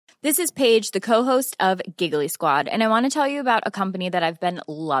This is Paige, the co-host of Giggly Squad, and I want to tell you about a company that I've been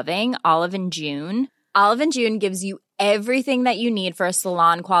loving, Olive & June. Olive & June gives you everything that you need for a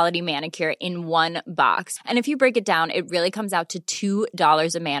salon-quality manicure in one box. And if you break it down, it really comes out to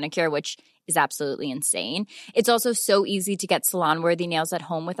 $2 a manicure, which is absolutely insane. It's also so easy to get salon-worthy nails at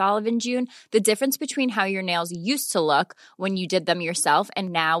home with Olive & June. The difference between how your nails used to look when you did them yourself and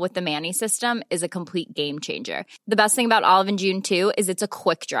now with the Mani system is a complete game changer. The best thing about Olive & June, too, is it's a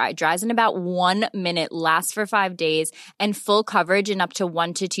quick dry. Dries in about 1 minute, lasts for 5 days, and full coverage in up to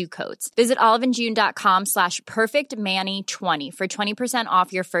 1 to 2 coats. Visit oliveandjune.com/perfectmani20 for 20%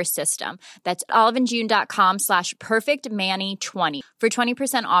 off your first system. That's oliveandjune.com/perfectmani20 for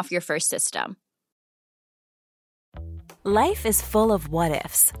 20% off your first system. Life is full of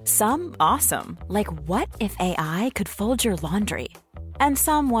what-ifs. Some awesome, like what if AI could fold your laundry? And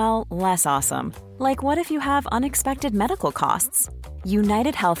some, well, less awesome, like what if you have unexpected medical costs?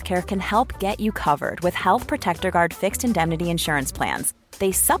 United Healthcare can help get you covered with Health Protector Guard fixed indemnity insurance plans.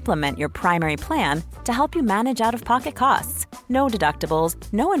 They supplement your primary plan to help you manage out-of-pocket costs. No deductibles,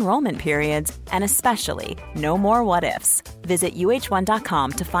 no enrollment periods, and especially no more what-ifs. Visit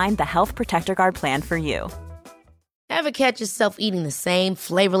uh1.com to find the Health Protector Guard plan for you. Ever catch yourself eating the same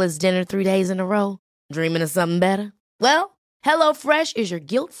flavorless dinner 3 days in a row? Dreaming of something better? Well, HelloFresh is your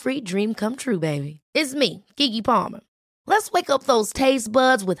guilt-free dream come true, baby. It's me, Keke Palmer. Let's wake up those taste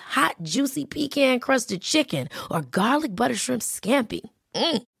buds with hot, juicy pecan-crusted chicken or garlic butter shrimp scampi.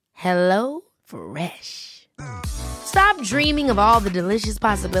 Hello Fresh. Stop dreaming of all the delicious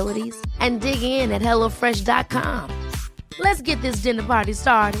possibilities and dig in at HelloFresh.com. Let's get this dinner party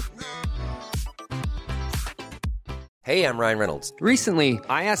started. Hey, I'm Ryan Reynolds. Recently,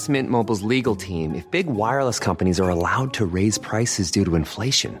 I asked Mint Mobile's legal team if big wireless companies are allowed to raise prices due to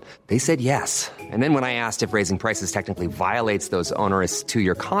inflation. They said yes. And then when I asked if raising prices technically violates those onerous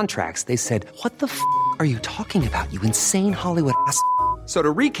 2-year contracts, they said, "What the f*** are you talking about, you insane Hollywood ass?" So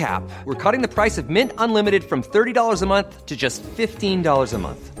to recap, we're cutting the price of Mint Unlimited from $30 a month to just $15 a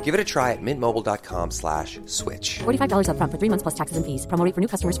month. Give it a try at mintmobile.com/switch. $45 up front for 3 months plus taxes and fees. Promo rate for new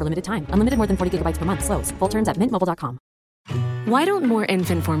customers for limited time. Unlimited more than 40 gigabytes per month. Slows full terms at mintmobile.com. Why don't more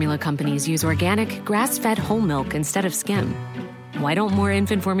infant formula companies use organic, grass-fed whole milk instead of skim? Why don't more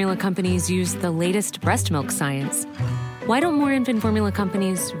infant formula companies use the latest breast milk science? Why don't more infant formula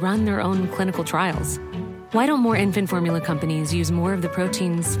companies run their own clinical trials? Why don't more infant formula companies use more of the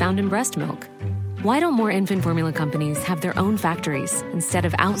proteins found in breast milk? Why don't more infant formula companies have their own factories instead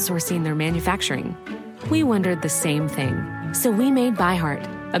of outsourcing their manufacturing? We wondered the same thing. So we made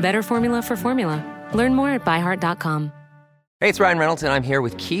ByHeart, a better formula for formula. Learn more at byheart.com. Hey, it's Ryan Reynolds, and I'm here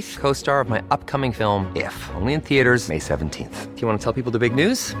with Keith, co-star of my upcoming film, If, only in theaters May 17th. Do you want to tell people the big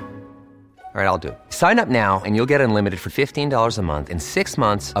news? All right, I'll do it. Sign up now and you'll get unlimited for $15 a month and 6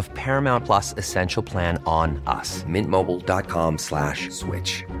 months of Paramount Plus Essential Plan on us.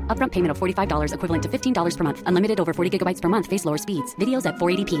 mintmobile.com/switch. Upfront payment of $45 equivalent to $15 per month. Unlimited over 40 gigabytes per month. Face lower speeds. Videos at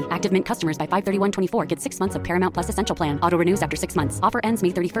 480p. Active Mint customers by 531.24 get 6 months of Paramount Plus Essential Plan. Auto renews after 6 months. Offer ends May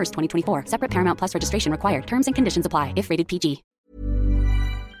 31st, 2024. Separate Paramount Plus registration required. Terms and conditions apply if rated PG.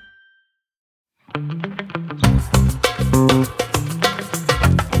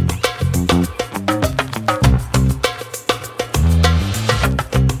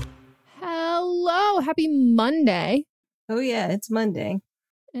 Happy Monday. Oh yeah, it's Monday.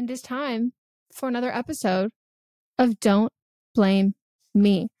 And it's time for another episode of Don't Blame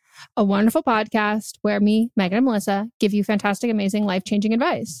Me, a wonderful podcast where me, Megan, and Melissa give you fantastic, amazing, life-changing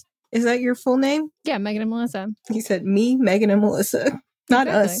advice. Is that your full name? Yeah, Megan and Melissa. You said me, Megan, and Melissa. Not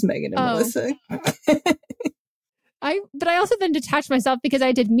us, Megan and Melissa. I also then detached myself because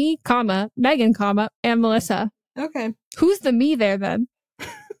I did me, comma, Megan, comma, and Melissa. Okay. Who's the me there then?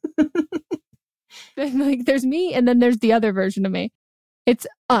 Like, there's me, and then there's the other version of me. It's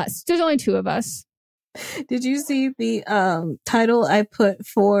us. There's only 2 of us. Did you see the title I put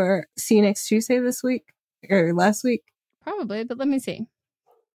for See You Next Tuesday this week? Or last week? Probably, but let me see.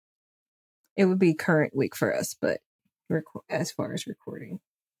 It would be current week for us, but as far as recording.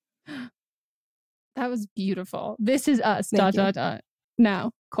 That was beautiful. This is us, ...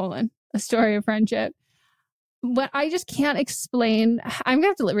 Now, : a story of friendship. What I just can't explain. I'm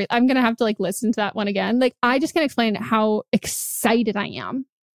gonna have to like listen to that one again. Like, I just can't explain how excited I am,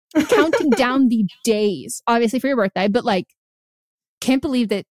 counting down the days, obviously for your birthday. But like, can't believe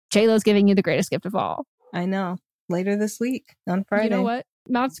that J-Lo's giving you the greatest gift of all. I know. Later this week on Friday. You know what?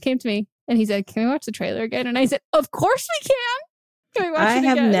 Mouse came to me and he said, "Can we watch the trailer again?" And I said, "Of course we can. Can we watch it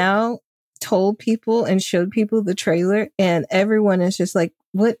again?" I have now told people and showed people the trailer, and everyone is just like,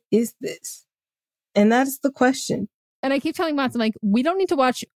 "What is this?" And that's the question. And I keep telling Mats, I'm like, we don't need to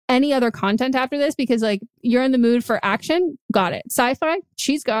watch any other content after this because like you're in the mood for action, got it. Sci-fi,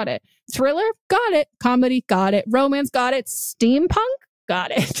 she's got it. Thriller, got it. Comedy, got it. Romance, got it. Steampunk,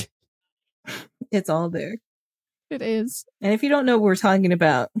 got it. It's all there. It is. And if you don't know what we're talking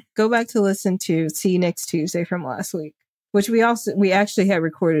about, go back to listen to See You Next Tuesday from last week, which we actually had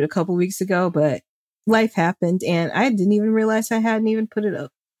recorded a couple weeks ago, but life happened and I didn't even realize I hadn't even put it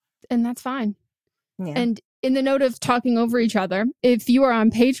up. And that's fine. Yeah. And in the note of talking over each other, if you are on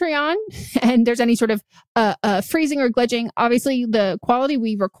Patreon and there's any sort of freezing or glitching, obviously the quality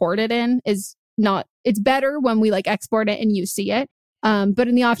we record it in is not, it's better when we like export it and you see it. But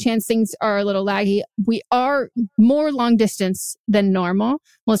in the off chance things are a little laggy, we are more long distance than normal.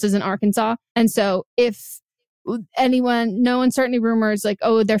 Melissa's in Arkansas. And so if no uncertainty rumors like,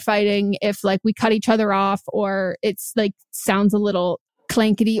 oh, they're fighting, if like we cut each other off or it's like sounds a little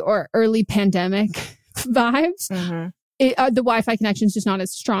clankety or early pandemic vibes, the Wi-Fi connection is just not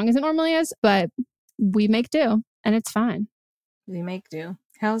as strong as it normally is, but we make do and it's fine. We make do.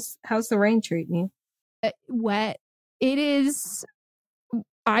 How's the rain treating you? Wet. It is.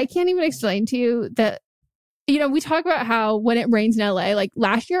 I can't even explain to you that, you know, we talk about how when it rains in LA, like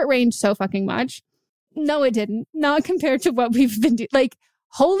last year it rained so fucking much. No, it didn't. Not compared to what we've been doing. Like,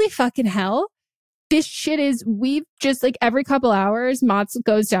 holy fucking hell. This shit is, we've just like every couple hours, Mott's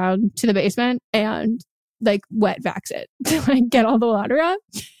goes down to the basement and like wet vacs it to like get all the water up.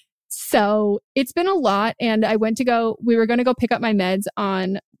 So it's been a lot. And we were going to go pick up my meds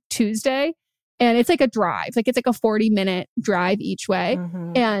on Tuesday. And it's like a drive, like it's like a 40-minute drive each way.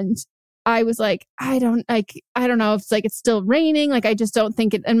 And I was like, I don't know if it's like, it's still raining. Like, I just don't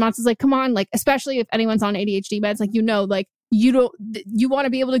think it. And Mott's is like, come on, like, especially if anyone's on ADHD meds, like, you know, like you want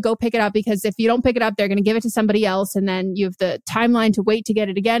to be able to go pick it up because if you don't pick it up, they're going to give it to somebody else. And then you have the timeline to wait to get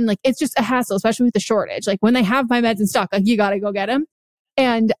it again. Like, it's just a hassle, especially with the shortage. Like when they have my meds in stock, like you got to go get them.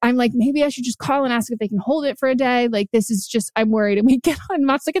 And I'm like, maybe I should just call and ask if they can hold it for a day. Like, this is just, I'm worried. And we get on,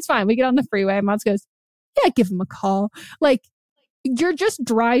 Mott's like, it's fine. We get on the freeway. And Mott's goes, yeah, give them a call. Like, you're just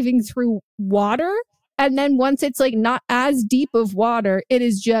driving through water. And then once it's like not as deep of water, it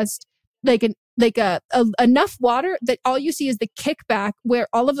is just like enough water that all you see is the kickback where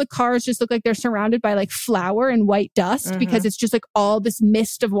all of the cars just look like they're surrounded by like flour and white dust because it's just like all this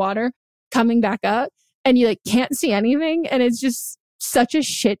mist of water coming back up and you like can't see anything. And it's just such a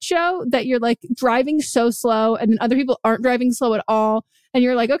shit show that you're like driving so slow and then other people aren't driving slow at all. And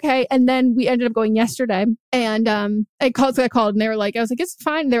you're like, okay. And then we ended up going yesterday and I called and they were like, I was like, it's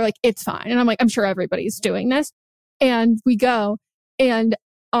fine. They're like, it's fine. And I'm like, I'm sure everybody's doing this. And we go. And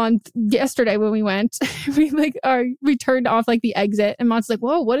on yesterday when we went, we turned off like the exit and Mott's like,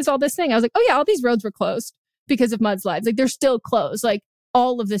 whoa, what is all this thing? I was like, oh yeah, all these roads were closed because of mudslides. Like they're still closed, like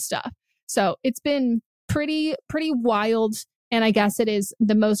all of this stuff. So it's been pretty wild. And I guess it is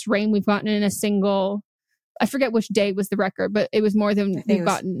the most rain we've gotten in a single, I forget which day was the record, but it was more than we've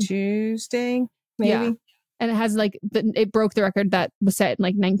gotten. Tuesday, maybe. Yeah. And it has like, it broke the record that was set in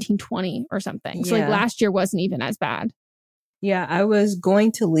like 1920 or something. So like last year wasn't even as bad. Yeah, I was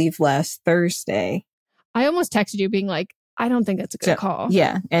going to leave last Thursday. I almost texted you being like, I don't think that's a good call.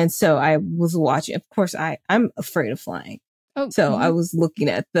 Yeah. And so I was watching. Of course, I'm afraid of flying. Oh, so I was looking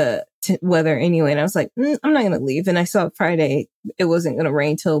at the weather anyway, and I was like, I'm not going to leave. And I saw Friday, it wasn't going to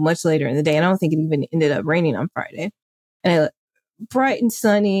rain till much later in the day. And I don't think it even ended up raining on Friday. And bright and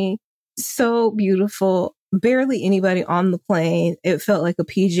sunny, so beautiful. Barely anybody on the plane. It felt like a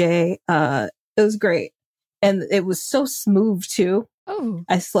PJ. It was great. And it was so smooth too. Oh,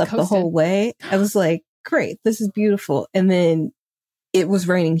 I slept the whole way. I was like, great, this is beautiful. And then it was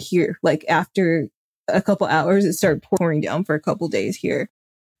raining here. Like after a couple hours, it started pouring down for a couple days here.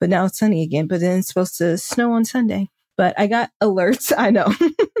 But now it's sunny again. But then it's supposed to snow on Sunday. But I got alerts. I know.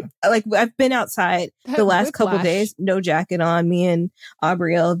 Like I've been outside the last couple days, no jacket on. Me and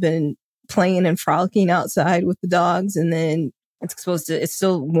Aubrielle have been playing and frolicking outside with the dogs. And then it's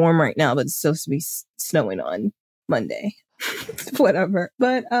still warm right now, but it's supposed to be snowing on Monday. Whatever.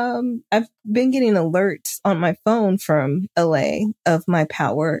 But I've been getting alerts on my phone from LA of my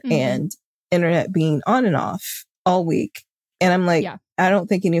power and internet being on and off all week. And I'm like, I don't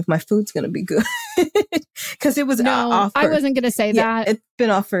think any of my food's going to be good. Because it was off. I wasn't going to say that. It's been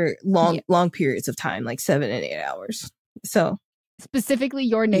off for long periods of time, like 7 and 8 hours. So specifically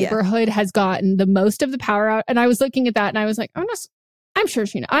your neighborhood has gotten the most of the power out. And I was looking at that and I was like, I'm sure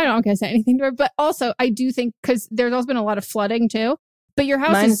she knows. I don't going to say anything to her. But also I do think, because there's also been a lot of flooding too. But your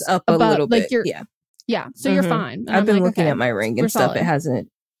house is up a little bit. Yeah. So you're fine. And I've been looking at my ring and stuff. Solid. It hasn't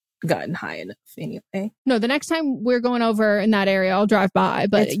gotten high enough anyway. No, the next time we're going over in that area, I'll drive by.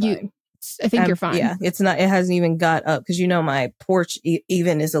 But I think you're fine. Yeah, it's not. It hasn't even got up because my porch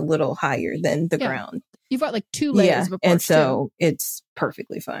even is a little higher than the ground. You've got like 2 layers of a porch, and so it's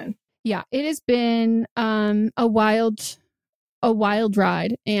perfectly fine. Yeah, it has been a wild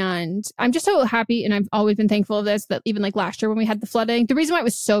ride, and I'm just so happy, and I've always been thankful of this, that even like last year when we had the flooding, the reason why it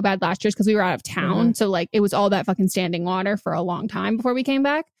was so bad last year is because we were out of town, so like it was all that fucking standing water for a long time before we came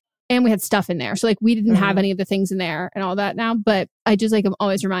back, and we had stuff in there, so like we didn't have any of the things in there and all that now, but I just like I'm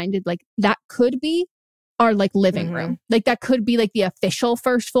always reminded like that could be our like living room, like that could be like the official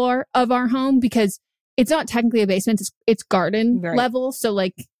first floor of our home, because it's not technically a basement, it's garden level, so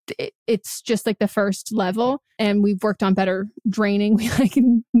like it's just like the first level, and we've worked on better draining. We like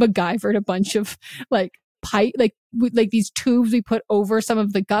MacGyvered a bunch of like pipe, like these tubes we put over some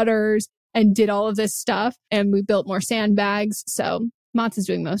of the gutters and did all of this stuff, and we built more sandbags. So Mats is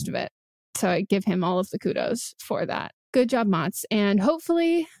doing most of it, so I give him all of the kudos for that. Good job, Mats, and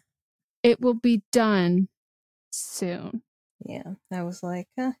hopefully it will be done soon. Yeah, I was like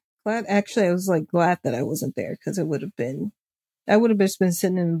glad. Actually, I was like glad that I wasn't there, because I would have just been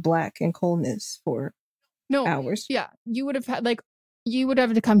sitting in black and coldness for hours. Yeah, you would have had you would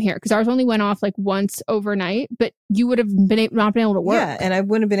have to come here, because ours only went off like once overnight, but you would have not been able to work. Yeah, and I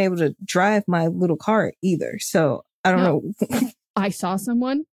wouldn't have been able to drive my little car either. So I don't know. I saw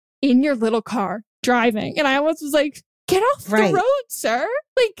someone in your little car driving, and I almost was like, "Get off the road, sir!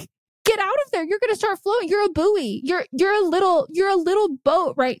 Like, get out of there! You're gonna start floating. You're a buoy. You're a little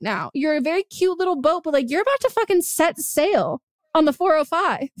boat right now. You're a very cute little boat, but like you're about to fucking set sail on the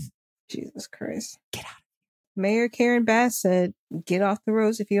 405. Jesus Christ! Get out. Mayor Karen Bass said, "Get off the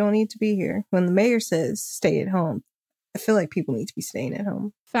roads if you don't need to be here." When the mayor says, "Stay at home," I feel like people need to be staying at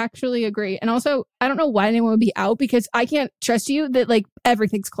home. Factually agree. And also, I don't know why anyone would be out, because I can't trust you that like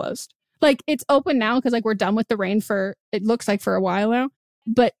everything's closed. Like it's open now because like we're done with the rain for, it looks like for a while now,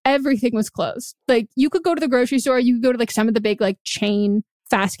 but everything was closed. Like you could go to the grocery store, you could go to like some of the big like chain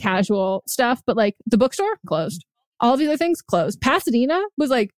fast casual stuff, but like the bookstore closed. All of the other things closed. Pasadena was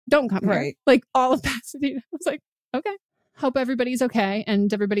like, don't come here. Like all of Pasadena. I was like, okay. Hope everybody's okay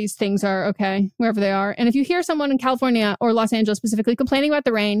and everybody's things are okay wherever they are. And if you hear someone in California or Los Angeles specifically complaining about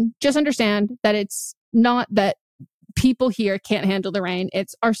the rain, just understand that it's not that people here can't handle the rain.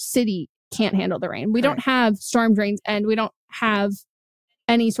 It's our city can't handle the rain. We don't have storm drains, and we don't have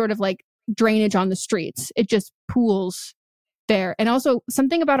any sort of like drainage on the streets. It just pools there. And also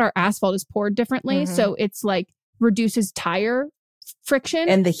something about our asphalt is poured differently. So it's like reduces tire friction.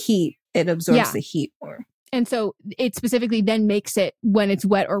 And the heat, it absorbs the heat more. And so it specifically then makes it, when it's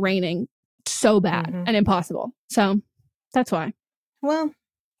wet or raining, so bad and impossible. So that's why. Well,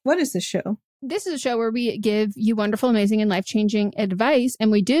 what is this show? This is a show where we give you wonderful, amazing, and life-changing advice.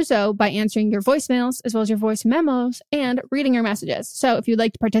 And we do so by answering your voicemails as well as your voice memos and reading your messages. So if you'd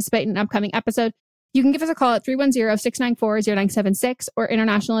like to participate in an upcoming episode, you can give us a call at 310-694-0976, or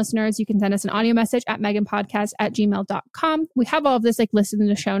international listeners, you can send us an audio message at meganpodcast@gmail.com. We have all of this like listed in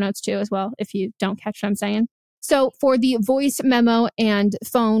the show notes too as well, if you don't catch what I'm saying. So for the voice memo and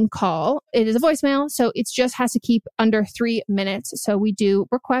phone call, it is a voicemail, so it just has to keep under 3 minutes. So we do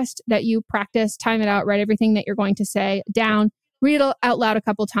request that you practice, time it out, write everything that you're going to say down, read it out loud a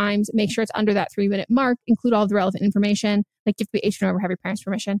couple times, make sure it's under that 3-minute mark, include all of the relevant information, like if the age over, have your parents'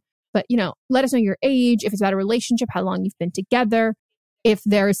 permission. But, you know, let us know your age, if it's about a relationship, how long you've been together, if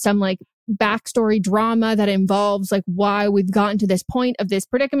there's some like backstory drama that involves like why we've gotten to this point of this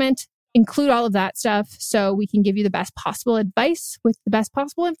predicament. Include all of that stuff so we can give you the best possible advice with the best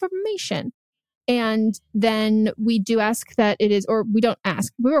possible information. And then we do ask that it is, or we don't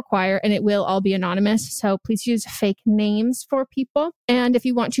ask, we require, and it will all be anonymous. So please use fake names for people. And if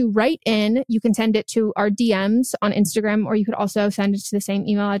you want to write in, you can send it to our DMs on Instagram, or you could also send it to the same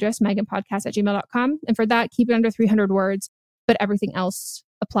email address, meganpodcast@gmail.com. And for that, keep it under 300 words, but everything else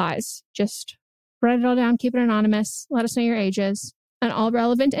applies. Just write it all down, keep it anonymous, let us know your ages and all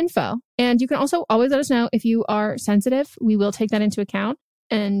relevant info. And you can also always let us know if you are sensitive. We will take that into account.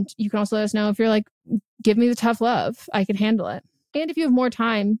 And you can also let us know if you're like, give me the tough love, I can handle it. And if you have more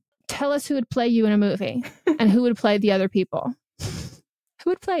time, tell us who would play you in a movie and who would play the other people. Who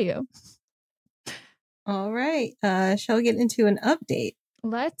would play you? All right. Shall we get into an update?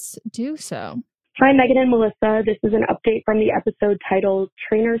 Let's do so. Hi, Megan and Melissa. This is an update from the episode titled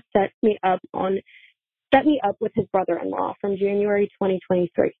Trainer Set Me Up with His Brother-in-Law from January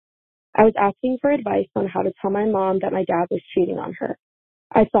 2023. I was asking for advice on how to tell my mom that my dad was cheating on her.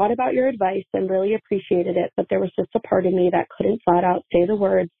 I thought about your advice and really appreciated it, but there was just a part of me that couldn't flat out say the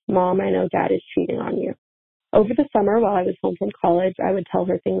words, "Mom, I know Dad is cheating on you." Over the summer while I was home from college, I would tell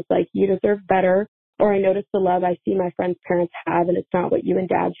her things like, "You deserve better," or "I notice the love I see my friends' parents have and it's not what you and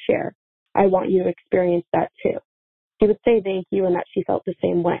Dad share." I want you to experience that too. She would say thank you and that she felt the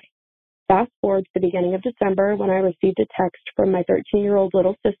same way. Fast forward to the beginning of December when I received a text from my 13-year-old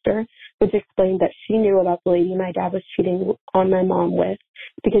little sister, which explained that she knew about the lady my dad was cheating on my mom with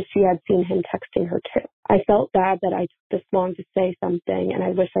because she had seen him texting her too. I felt bad that I took this long to say something, and I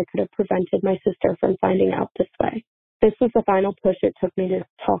wish I could have prevented my sister from finding out this way. This was the final push it took me to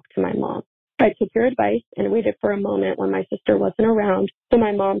talk to my mom. I took your advice and waited for a moment when my sister wasn't around so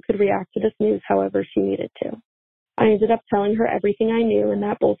my mom could react to this news however she needed to. I ended up telling her everything I knew and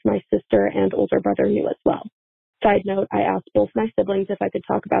that both my sister and older brother knew as well. Side note, I asked both my siblings if I could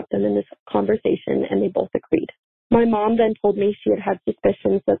talk about them in this conversation, and they both agreed. My mom then told me she had had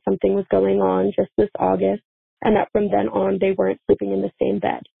suspicions that something was going on just this August, and that from then on they weren't sleeping in the same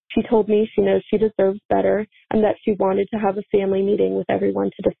bed. She told me she knows she deserves better and that she wanted to have a family meeting with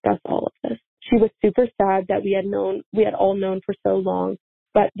everyone to discuss all of this. She was super sad that we had all known for so long,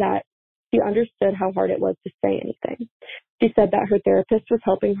 but that she understood how hard it was to say anything. She said that her therapist was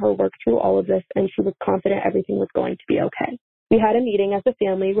helping her work through all of this and she was confident everything was going to be okay. We had a meeting as a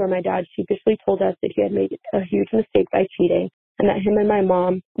family where my dad sheepishly told us that he had made a huge mistake by cheating and that him and my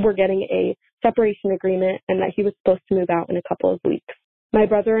mom were getting a separation agreement and that he was supposed to move out in a couple of weeks. My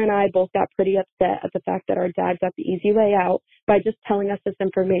brother and I both got pretty upset at the fact that our dad got the easy way out by just telling us this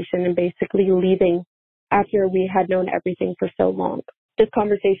information and basically leaving after we had known everything for so long. This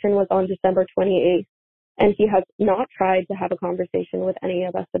conversation was on December 28th, and he has not tried to have a conversation with any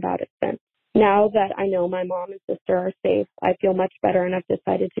of us about it since. Now that I know my mom and sister are safe, I feel much better and I've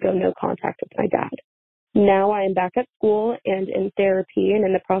decided to go no contact with my dad. Now I am back at school and in therapy and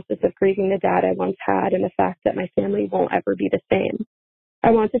in the process of grieving the dad I once had and the fact that my family won't ever be the same.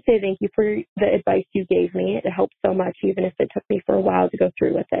 I want to say thank you for the advice you gave me. It helped so much, even if it took me for a while to go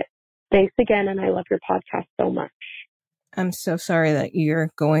through with it. Thanks again, and I love your podcast so much. I'm so sorry that you're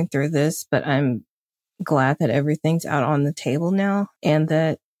going through this, but I'm glad that everything's out on the table now and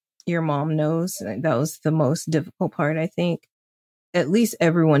that your mom knows. That was the most difficult part, I think. At least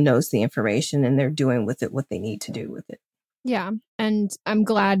everyone knows the information and they're doing with it what they need to do with it. Yeah. And I'm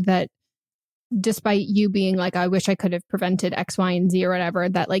glad that despite you being like, I wish I could have prevented X, Y, and Z or whatever,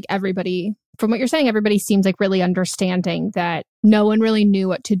 that like everybody, from what you're saying, everybody seems like really understanding that no one really knew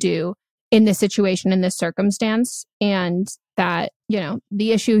what to do in this situation, in this circumstance. And that, you know,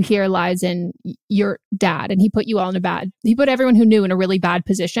 the issue here lies in your dad. And he put you all he put everyone who knew in a really bad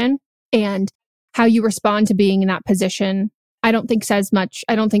position. And how you respond to being in that position, I don't think says much.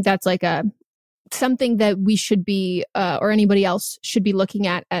 I don't think that's like something that we should be, or anybody else should be looking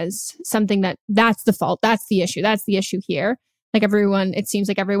at as something that's the fault. That's the issue. That's the issue here. Like everyone, it seems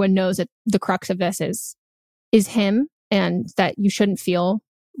like everyone knows that the crux of this is him, and that you shouldn't feel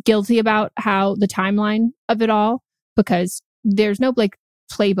guilty about how the timeline of it all, because there's no like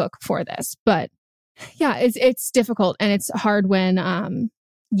playbook for this. But yeah, it's difficult and it's hard when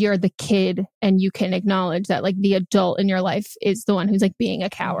you're the kid and you can acknowledge that like the adult in your life is the one who's like being a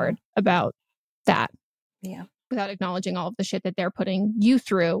coward about that. Yeah. Without acknowledging all of the shit that they're putting you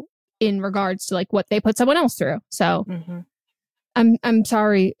through in regards to like what they put someone else through. So I'm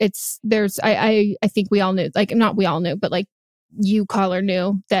sorry. I think we all knew, like not we all knew, but like you caller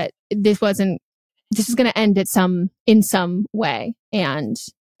knew that this is going to end in some way, and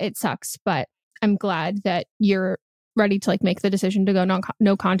it sucks, but I'm glad that you're ready to like make the decision to go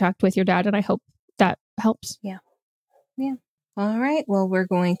no contact with your dad. And I hope that helps. Yeah. Yeah. All right. Well, we're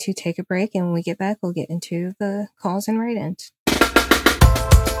going to take a break, and when we get back, we'll get into the calls and write-ins.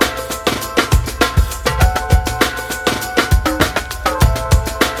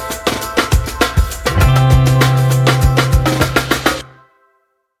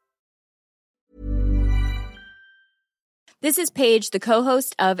 This is Paige, the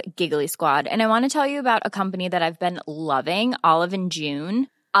co-host of Giggly Squad, and I want to tell you about a company that I've been loving, Olive & June.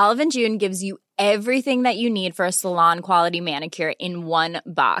 Olive & June gives you everything that you need for a salon-quality manicure in one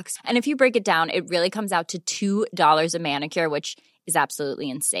box. And if you break it down, it really comes out to $2 a manicure, which is absolutely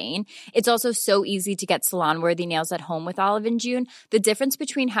insane. It's also so easy to get salon-worthy nails at home with Olive & June. The difference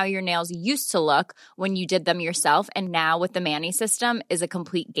between how your nails used to look when you did them yourself and now with the Mani system is a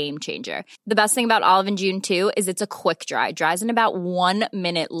complete game changer. The best thing about Olive & June, too, is it's a quick dry. Dries in about 1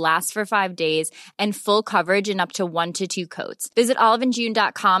 minute, lasts for 5 days, and full coverage in up to 1 to 2 coats. Visit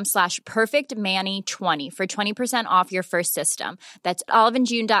oliveandjune.com/perfectmani20 for 20% off your first system. That's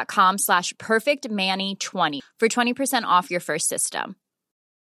oliveandjune.com/perfectmani20 for 20% off your first system.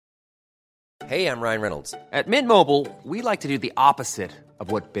 Hey, I'm Ryan Reynolds. At Mint Mobile, we like to do the opposite of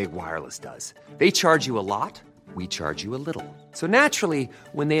what Big Wireless does. They charge you a lot, we charge you a little. So naturally,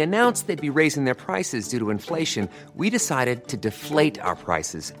 when they announced they'd be raising their prices due to inflation, we decided to deflate our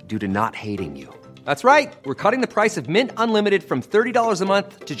prices due to not hating you. That's right. We're cutting the price of Mint Unlimited from $30 a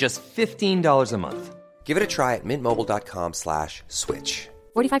month to just $15 a month. Give it a try at mintmobile.com/switch.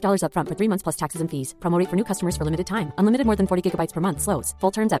 $45 up front for 3 months plus taxes and fees. Promo rate for new customers for limited time. Unlimited more than 40 gigabytes per month. Slows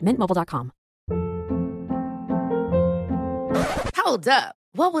full terms at mintmobile.com. Hold up.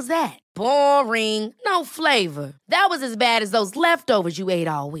 What was that? Boring. No flavor. That was as bad as those leftovers you ate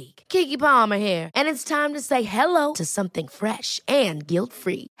all week. Keke Palmer here. And it's time to say hello to something fresh and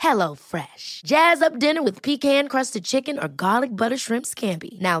guilt-free. Hello Fresh. Jazz up dinner with pecan-crusted chicken or garlic butter shrimp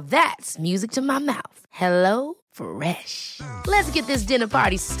scampi. Now that's music to my mouth. Hello Fresh. Let's get this dinner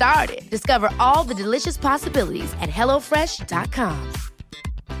party started. Discover all the delicious possibilities at hellofresh.com.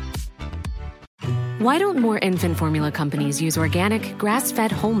 Why don't more infant formula companies use organic,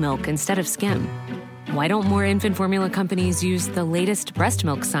 grass-fed whole milk instead of skim? Why don't more infant formula companies use the latest breast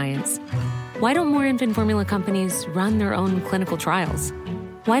milk science? Why don't more infant formula companies run their own clinical trials?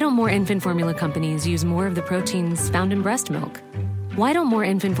 Why don't more infant formula companies use more of the proteins found in breast milk? Why don't more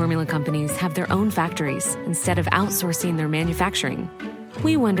infant formula companies have their own factories instead of outsourcing their manufacturing?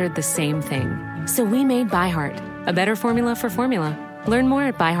 We wondered the same thing. So we made ByHeart, a better formula for formula. Learn more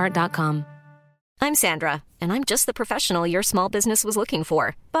at byheart.com. I'm Sandra, and I'm just the professional your small business was looking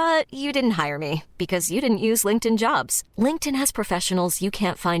for. But you didn't hire me because you didn't use LinkedIn Jobs. LinkedIn has professionals you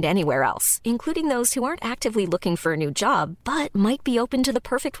can't find anywhere else, including those who aren't actively looking for a new job, but might be open to the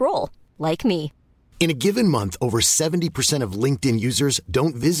perfect role, like me. In a given month, over 70% of LinkedIn users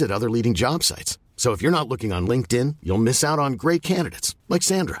don't visit other leading job sites. So if you're not looking on LinkedIn, you'll miss out on great candidates like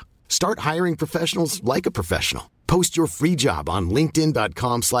Sandra. Start hiring professionals like a professional. Post your free job on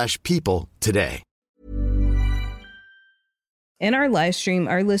linkedin.com/people today. In our live stream,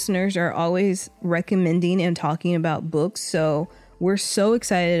 our listeners are always recommending and talking about books. So we're so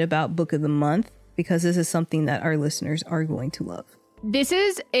excited about Book of the Month because this is something that our listeners are going to love. This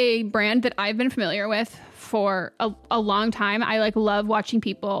is a brand that I've been familiar with for a long time. I love watching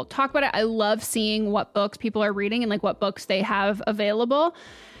people talk about it. I love seeing what books people are reading and what books they have available.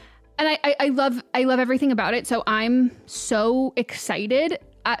 And I love everything about it. So I'm so excited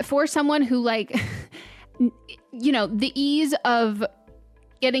for someone who the ease of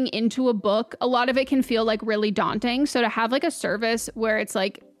getting into a book, a lot of it can feel really daunting. So to have a service where it's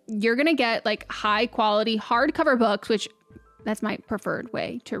you're going to get high quality hardcover books, which that's my preferred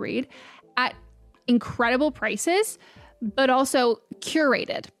way to read, at incredible prices, but also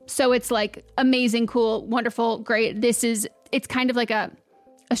curated. So it's amazing, cool, wonderful, great. It's kind of a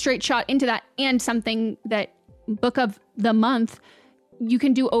straight shot into that, and something that Book of the Month you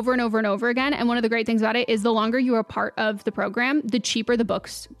can do over and over and over again. And one of the great things about it is the longer you are part of the program, the cheaper the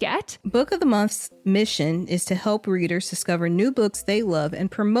books get. Book of the Month's mission is to help readers discover new books they love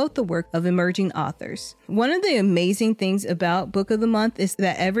and promote the work of emerging authors. One of the amazing things about Book of the Month is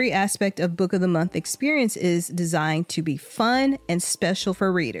that every aspect of Book of the Month experience is designed to be fun and special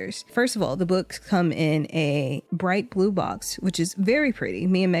for readers. First of all, the books come in a bright blue box, which is very pretty.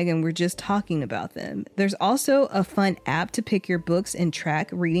 Me and Megan were just talking about them. There's also a fun app to pick your books and track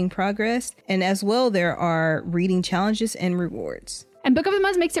reading progress. And as well, there are reading challenges and rewards. And Book of the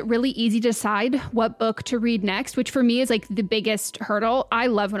Month makes it really easy to decide what book to read next, which for me is the biggest hurdle. I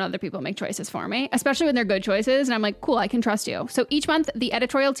love when other people make choices for me, especially when they're good choices. And I'm cool, I can trust you. So each month, the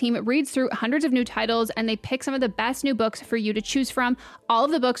editorial team reads through hundreds of new titles and they pick some of the best new books for you to choose from. All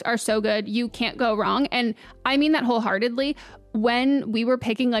of the books are so good, you can't go wrong. And I mean that wholeheartedly. When we were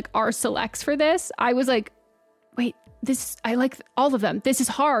picking our selects for this, I was wait, I like all of them. This is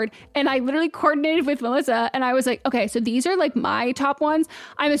hard. And I literally coordinated with Melissa and I was okay, so these are my top ones.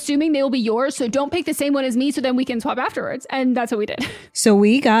 I'm assuming they will be yours. So don't pick the same one as me so then we can swap afterwards. And that's what we did. So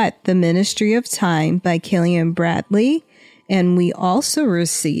we got The Ministry of Time by Killian Bradley. And we also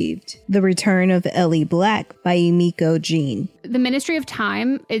received The Return of Ellie Black by Emiko Jean. The Ministry of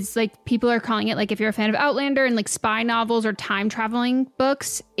Time is people are calling it if you're a fan of Outlander and spy novels or time traveling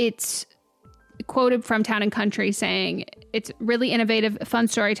books, it's quoted from Town and Country saying it's really innovative, fun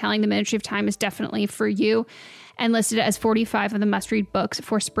storytelling. The Ministry of Time is definitely for you, and listed as 45 of the must-read books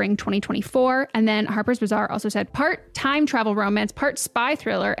for spring 2024. And then Harper's Bazaar also said part time travel romance, part spy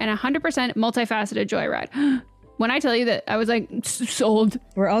thriller, and 100% multifaceted joyride. When I tell you that, I was sold.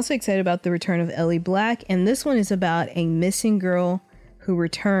 We're also excited about The Return of Ellie Black, and this one is about a missing girl who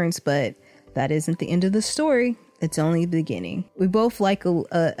returns, but that isn't the end of the story. It's only the beginning. We both like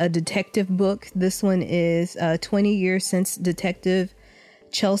a detective book. This one is 20 years since Detective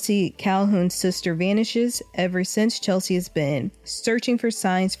Chelsea Calhoun's sister vanishes. Ever since, Chelsea has been searching for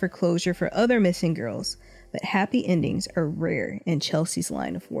signs for closure for other missing girls. but happy endings are rare in Chelsea's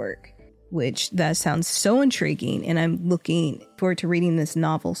line of work, which that sounds so intriguing, and I'm looking forward to reading this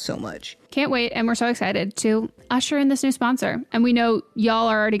novel so much. Can't wait, and we're so excited to usher in this new sponsor. And we know y'all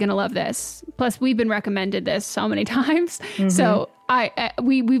are already going to love this. Plus, we've been recommended this so many times. So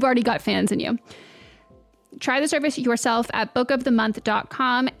we've already got fans in you. Try the service yourself at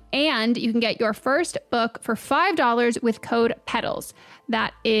bookofthemonth.com, and you can get your first book for $5 with code PEDALS.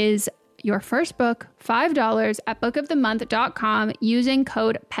 That is your first book, $5 at bookofthemonth.com using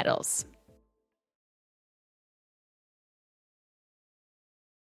code PEDALS.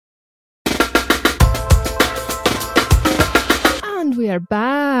 And we are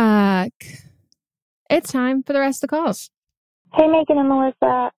back. It's time for the rest of the calls. Hey, Megan and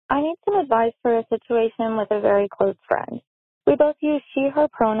Melissa. I need some advice for a situation with a very close friend. We both use she, her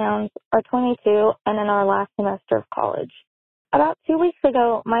pronouns, are 22, and in our last semester of college. About 2 weeks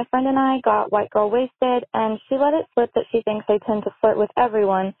ago, my friend and I got white girl wasted, and she let it slip that she thinks I tend to flirt with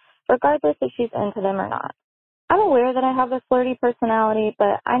everyone, regardless if she's into them or not. I'm aware that I have a flirty personality,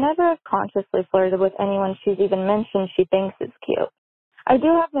 but I never have consciously flirted with anyone she's even mentioned she thinks is cute. I do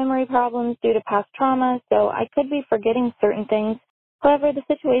have memory problems due to past trauma, so I could be forgetting certain things. However, the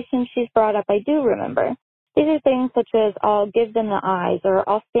situations she's brought up I do remember. These are things such as I'll give them the eyes or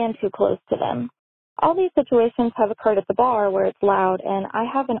I'll stand too close to them. All these situations have occurred at the bar where it's loud, and I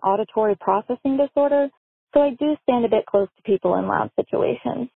have an auditory processing disorder, so I do stand a bit close to people in loud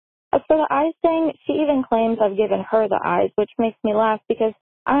situations. As for the eyes thing, she even claims I've given her the eyes, which makes me laugh because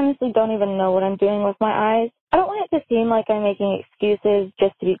I honestly don't even know what I'm doing with my eyes. I don't want it to seem like I'm making excuses,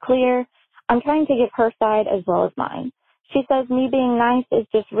 just to be clear. I'm trying to give her side as well as mine. She says me being nice is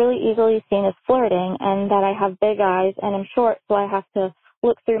just really easily seen as flirting, and that I have big eyes and am short, so I have to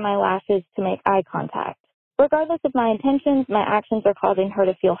look through my lashes to make eye contact. Regardless of my intentions, my actions are causing her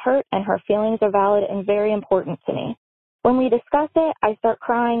to feel hurt, and her feelings are valid and very important to me. When we discuss it, I start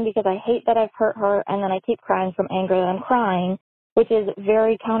crying because I hate that I've hurt her, and then I keep crying from anger that I'm crying, which is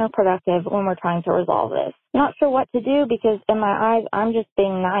very counterproductive when we're trying to resolve this. Not sure what to do because in my eyes, I'm just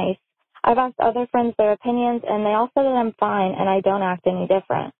being nice. I've asked other friends their opinions, and they all say that I'm fine and I don't act any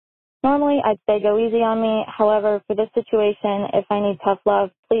different. Normally, I'd say go easy on me. However, for this situation, if I need tough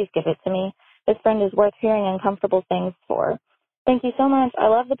love, please give it to me. This friend is worth hearing uncomfortable things for. Thank you so much. I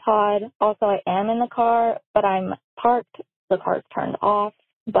love the pod. Also, I am in the car, but I'm parked. The car's turned off.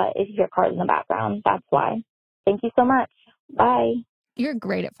 But if you hear cars in the background, that's why. Thank you so much. Bye. You're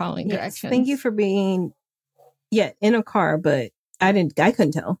great at following directions. Thank you for being, in a car, but I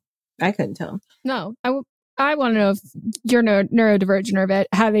couldn't tell. No, I want to know if you're neurodivergent or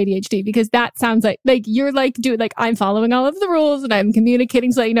have ADHD, because that sounds like you're like, dude, like I'm following all of the rules and I'm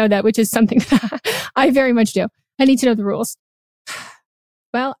communicating so you know that, which is something that I very much do. I need to know the rules.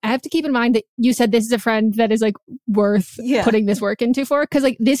 Well, I have to keep in mind that you said this is a friend that is like worth putting this work into for, because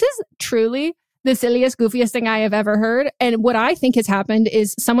like this is truly the silliest, goofiest thing I have ever heard. And what I think has happened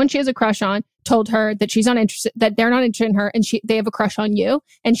is someone she has a crush on told her that she's not interested, that they're not interested in her, and they have a crush on you,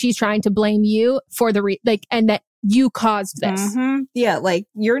 and she's trying to blame you for the and that you caused this. Mm-hmm. Yeah, like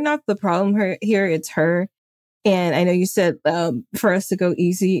you're not the problem here; it's her. And I know you said for us to go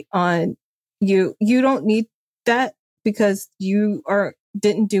easy on you. You don't need that because you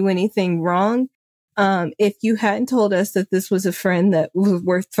didn't do anything wrong. If you hadn't told us that this was a friend that was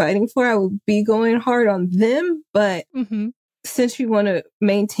worth fighting for, I would be going hard on them. But since you want to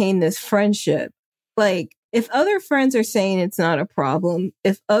maintain this friendship, like if other friends are saying it's not a problem,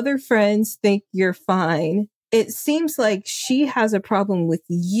 if other friends think you're fine, it seems like she has a problem with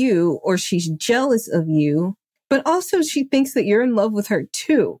you, or she's jealous of you, but also she thinks that you're in love with her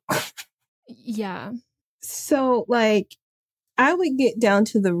too. Yeah. So like, I would get down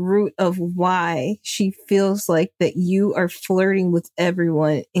to the root of why she feels like that you are flirting with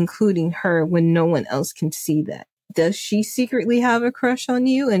everyone, including her, when no one else can see that. Does she secretly have a crush on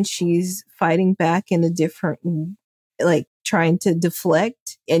you and she's fighting back in a different, like trying to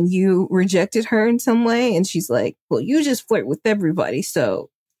deflect, and you rejected her in some way? And she's like, well, you just flirt with everybody, so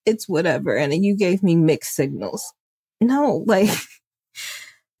it's whatever. And then you gave me mixed signals. No, like...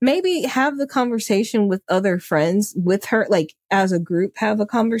 Maybe have the conversation with other friends with her, like as a group, have a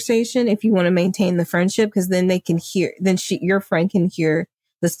conversation if you want to maintain the friendship, because then they can hear, your friend can hear,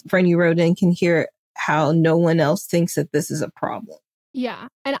 this friend you wrote in can hear how no one else thinks that this is a problem. Yeah.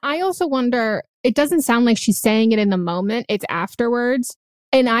 And I also wonder, it doesn't sound like she's saying it in the moment, it's afterwards.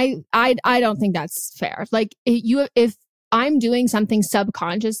 And I don't think that's fair. Like if I'm doing something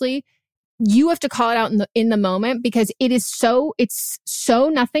subconsciously, you have to call it out in the moment, because it's so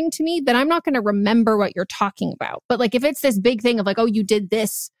nothing to me that I'm not going to remember what you're talking about. But like, if it's this big thing of like, oh, you did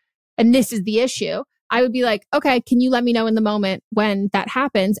this and this is the issue, I would be like, okay, can you let me know in the moment when that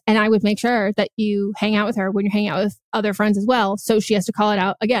happens? And I would make sure that you hang out with her when you're hanging out with other friends as well. So she has to call it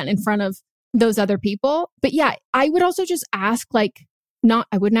out again in front of those other people. But yeah, I would also just ask I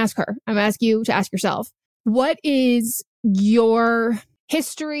wouldn't ask her. I'm going to ask you to ask yourself, what is your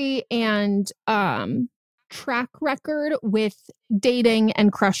history and track record with dating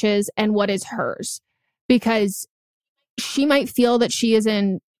and crushes, and what is hers? Because she might feel that she is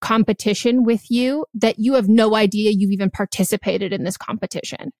in competition with you, that you have no idea you've even participated in this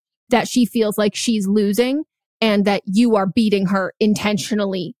competition, that she feels like she's losing and that you are beating her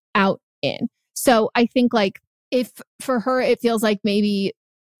intentionally out in. So I think if for her, it feels like maybe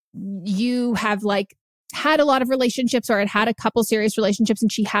you have had a lot of relationships or had a couple serious relationships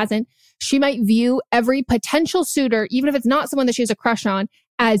and she hasn't, she might view every potential suitor, even if it's not someone that she has a crush on,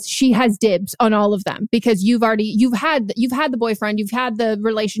 as she has dibs on all of them because you've had the boyfriend, you've had the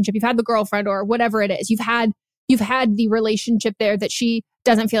relationship, you've had the girlfriend or whatever it is. You've had the relationship there that she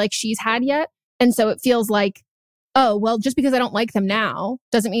doesn't feel like she's had yet. And so it feels like, oh, well, just because I don't like them now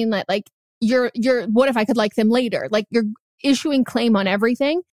doesn't mean that you're what if I could like them later? You're issuing claim on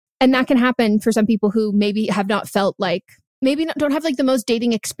everything. And that can happen for some people who maybe have not felt don't have the most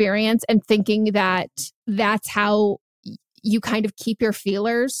dating experience and thinking that that's how you kind of keep your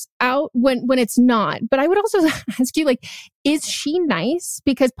feelers out when it's not. But I would also ask you, is she nice?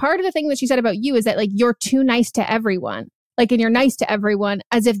 Because part of the thing that she said about you is that you're too nice to everyone. And you're nice to everyone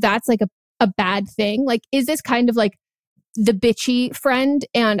as if that's a bad thing. Is this kind of the bitchy friend?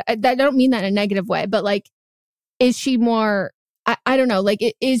 And I don't mean that in a negative way, but is she more, I don't know,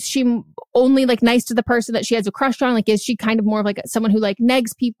 is she only nice to the person that she has a crush on? Is she kind of more of someone who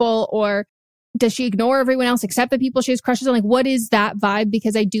negs people, or does she ignore everyone else except the people she has crushes on? What is that vibe?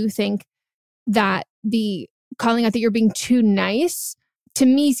 Because I do think that the calling out that you're being too nice to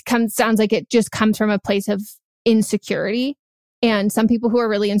me sounds like it just comes from a place of insecurity. And some people who are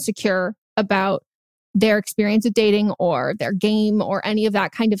really insecure about their experience of dating or their game or any of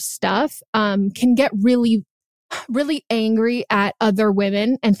that kind of stuff can get really, really angry at other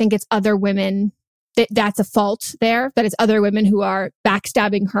women and think it's other women that's a fault there, that it's other women who are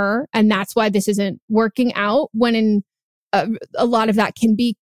backstabbing her. And that's why this isn't working out, when in a lot of that can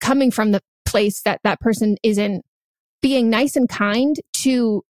be coming from the place that person isn't being nice and kind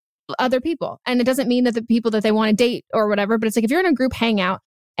to other people. And it doesn't mean that the people that they want to date or whatever, but it's if you're in a group hangout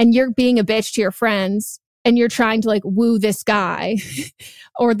and you're being a bitch to your friends and you're trying to woo this guy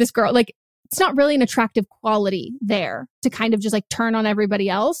or this girl, it's not really an attractive quality there to kind of just turn on everybody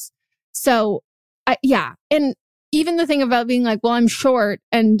else. So yeah. And even the thing about being well, I'm short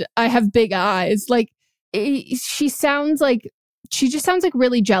and I have big eyes, she just sounds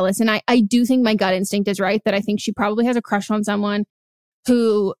really jealous. And I do think my gut instinct is right, that I think she probably has a crush on someone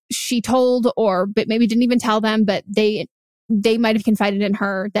who she told, or but maybe didn't even tell them, but they might have confided in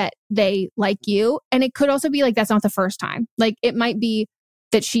her that they like you. And it could also be that's not the first time. It might be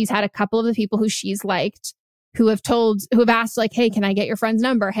that she's had a couple of the people who she's liked who have asked hey, can I get your friend's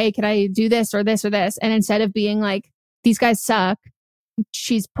number? Hey, can I do this or this or this? And instead of being these guys suck,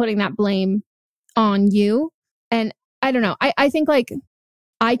 she's putting that blame on you. And I don't know. I think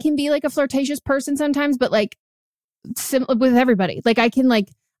I can be a flirtatious person sometimes, but with everybody, I can and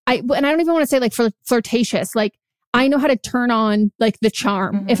I don't even want to say flirtatious. I know how to turn on the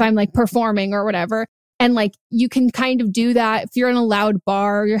charm if I'm performing or whatever. And you can kind of do that if you're in a loud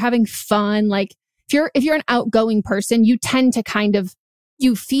bar, you're having fun. If you're an outgoing person, you tend to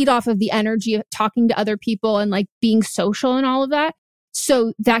you feed off of the energy of talking to other people and being social and all of that.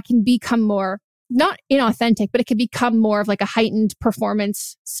 So that can become more, not inauthentic, but it can become more of a heightened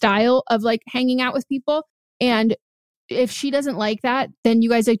performance style of hanging out with people. And if she doesn't like that, then you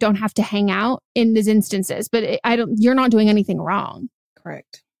guys don't have to hang out in these instances. But you're not doing anything wrong.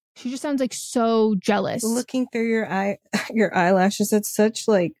 Correct. She just sounds so jealous. Looking through your eyelashes, that's such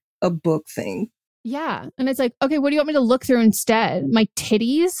a book thing. Yeah. And it's okay, what do you want me to look through instead? My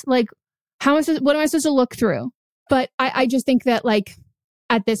titties? What am I supposed to look through? But I just think that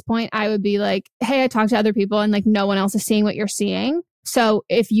at this point I would be hey, I talk to other people and no one else is seeing what you're seeing. So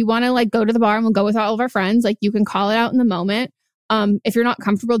if you want to go to the bar and we'll go with all of our friends, you can call it out in the moment. If you're not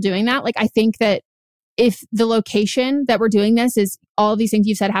comfortable doing that, I think that if the location that we're doing this is all of these things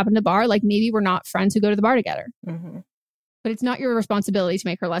you've said happen to the bar, maybe we're not friends who go to the bar together. Mm-hmm. But it's not your responsibility to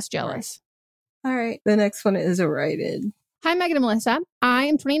make her less jealous. All right. The next one is a write-in. Hi, Megan and Melissa. I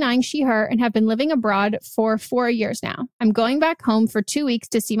am 29, she, her, and have been living abroad for 4 years now. I'm going back home for 2 weeks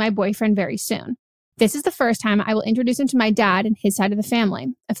to see my boyfriend very soon. This is the first time I will introduce him to my dad and his side of the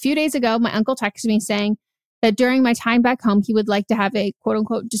family. A few days ago, my uncle texted me saying that during my time back home, he would like to have a quote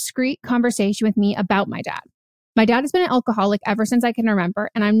unquote discreet conversation with me about my dad. My dad has been an alcoholic ever since I can remember,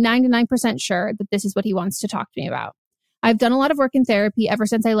 and I'm 99% sure that this is what he wants to talk to me about. I've done a lot of work in therapy ever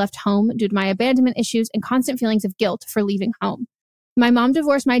since I left home due to my abandonment issues and constant feelings of guilt for leaving home. My mom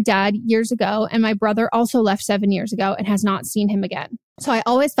divorced my dad years ago, and my brother also left 7 years ago and has not seen him again. So I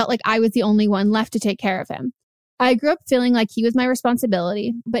always felt like I was the only one left to take care of him. I grew up feeling like he was my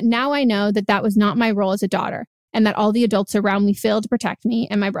responsibility, but now I know that that was not my role as a daughter and that all the adults around me failed to protect me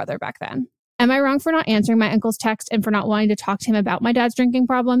and my brother back then. Am I wrong for not answering my uncle's text and for not wanting to talk to him about my dad's drinking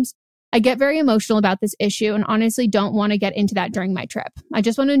problems? I get very emotional about this issue and honestly don't want to get into that during my trip. I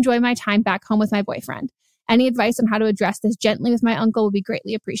just want to enjoy my time back home with my boyfriend. Any advice on how to address this gently with my uncle would be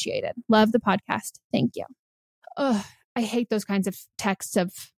greatly appreciated. Love the podcast. Thank you. Ugh, I hate those kinds of texts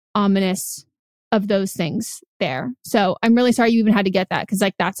of ominous of those things there. So I'm really sorry you even had to get that because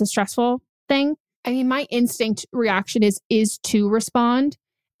like that's a stressful thing. I mean, my instinct reaction is to respond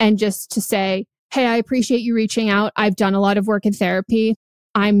and just to say, hey, I appreciate you reaching out. I've done a lot of work in therapy.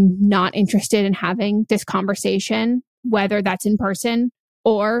 I'm not interested in having this conversation, whether that's in person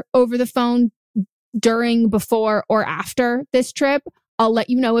or over the phone during, before, or after this trip. I'll let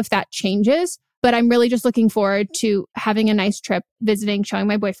you know if that changes. But I'm really just looking forward to having a nice trip, visiting, showing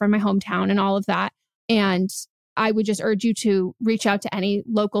my boyfriend my hometown and all of that. And I would just urge you to reach out to any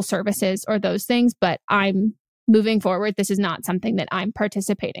local services or those things. But I'm moving forward. This is not something that I'm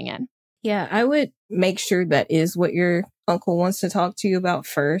participating in. Yeah, I would make sure that is what your uncle wants to talk to you about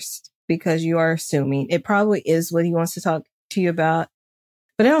first, because you are assuming it probably is what he wants to talk to you about,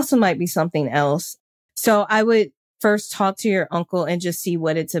 but it also might be something else. So I would first talk to your uncle and just see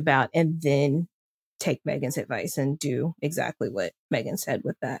what it's about and then take Megan's advice and do exactly what Megan said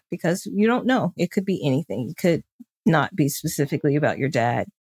with that, because you don't know. It could be anything. It could not be specifically about your dad.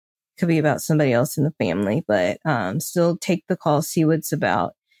 It could be about somebody else in the family, but still take the call, see what it's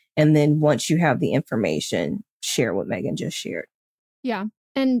about. And then once you have the information, share what Megan just shared. Yeah.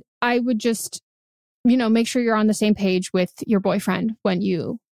 And I would just, make sure you're on the same page with your boyfriend when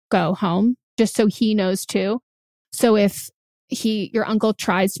you go home, just so he knows too. So if your uncle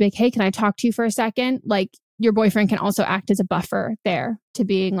tries to be like, hey, can I talk to you for a second? Like your boyfriend can also act as a buffer there to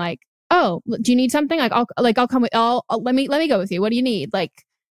being like, oh, do you need something? I'll come with, let me go with you. What do you need? Like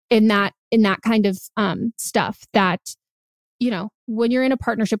in that kind of stuff that, when you're in a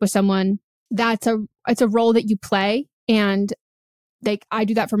partnership with someone, it's a role that you play. And like, I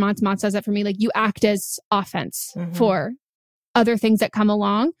do that for Mont does that for me. Like you act as offense for other things that come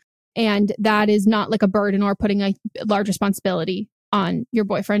along. And that is not like a burden or putting a large responsibility on your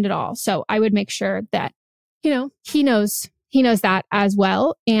boyfriend at all. So I would make sure that, he knows that as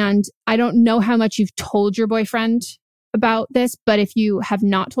well. And I don't know how much you've told your boyfriend about this, but if you have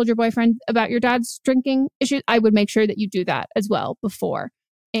not told your boyfriend about your dad's drinking issues, I would make sure that you do that as well before.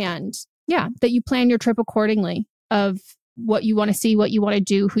 And that you plan your trip accordingly of what you want to see, what you want to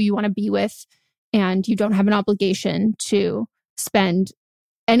do, who you want to be with. And you don't have an obligation to spend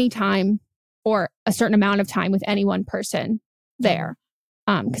any time or a certain amount of time with any one person there.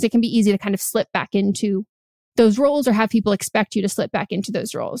 Because it can be easy to kind of slip back into those roles or have people expect you to slip back into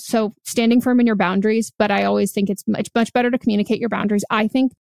those roles. So standing firm in your boundaries, but I always think it's much better to communicate your boundaries, I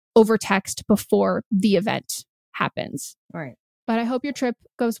think, over text before the event happens. All right. But I hope your trip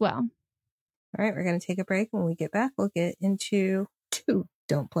goes well. All right. We're going to take a break. When we get back, we'll get into 2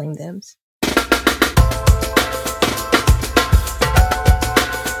 Don't Blame Thems.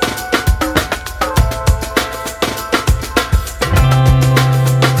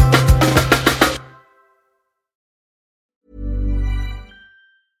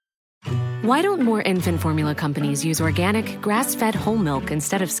 Why don't more infant formula companies use organic, grass-fed whole milk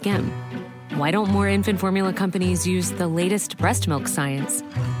instead of skim? Why don't more infant formula companies use the latest breast milk science?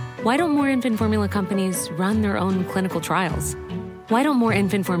 Why don't more infant formula companies run their own clinical trials? Why don't more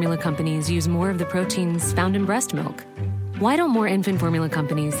infant formula companies use more of the proteins found in breast milk? Why don't more infant formula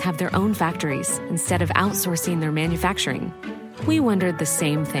companies have their own factories instead of outsourcing their manufacturing? We wondered the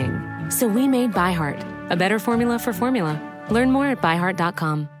same thing. So we made ByHeart, a better formula for formula. Learn more at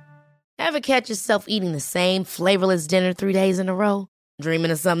byheart.com. Ever catch yourself eating the same flavorless dinner 3 days in a row? Dreaming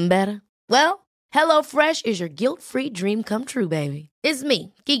of something better? Well, HelloFresh is your guilt-free dream come true, baby. It's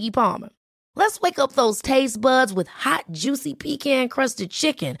me, Keke Palmer. Let's wake up those taste buds with hot, juicy pecan-crusted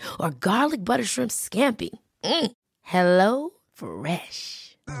chicken or garlic butter shrimp scampi. Hello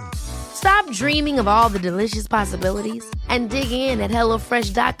Fresh. Stop dreaming of all the delicious possibilities and dig in at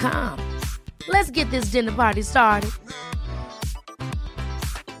HelloFresh.com. Let's get this dinner party started.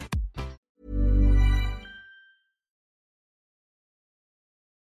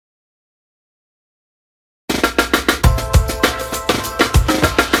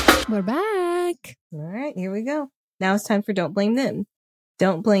 We're back. All right, here we go. Now it's time for Don't Blame Them.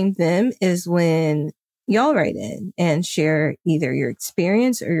 Don't Blame Them is when y'all write in and share either your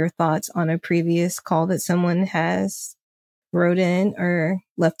experience or your thoughts on a previous call that someone has wrote in or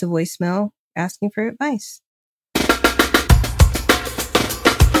left a voicemail asking for advice.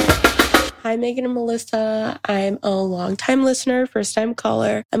 Hi, Megan and Melissa. I'm a longtime listener, first-time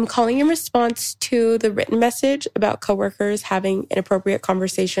caller. I'm calling in response to the written message about coworkers having inappropriate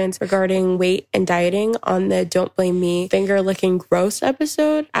conversations regarding weight and dieting on the Don't Blame Me finger-licking gross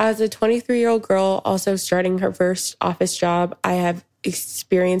episode. As a 23-year-old girl also starting her first office job, I have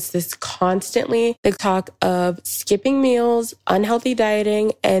experienced this constantly. The talk of skipping meals, unhealthy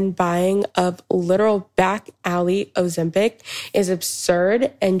dieting, and buying of literal back alley Ozempic is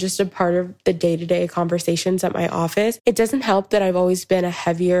absurd and just a part of the day-to-day conversations at my office. It doesn't help that I've always been a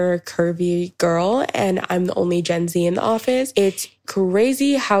heavier, curvy girl, and I'm the only Gen Z in the office. It's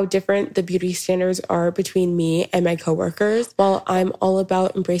crazy how different the beauty standards are between me and my coworkers. While I'm all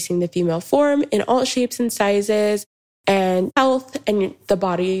about embracing the female form in all shapes and sizes, and health, and the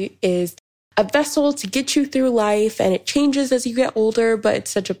body is a vessel to get you through life, and it changes as you get older, but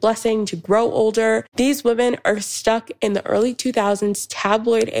it's such a blessing to grow older. These women are stuck in the early 2000s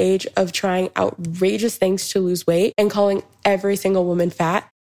tabloid age of trying outrageous things to lose weight and calling every single woman fat.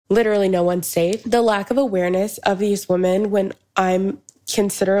 Literally no one's safe. The lack of awareness of these women when I'm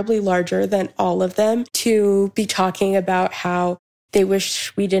considerably larger than all of them to be talking about how they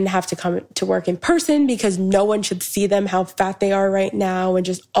wish we didn't have to come to work in person because no one should see them, how fat they are right now, and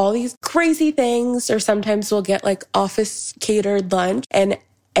just all these crazy things. Or sometimes we'll get like office catered lunch and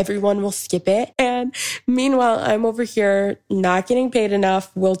everyone will skip it. And meanwhile, I'm over here not getting paid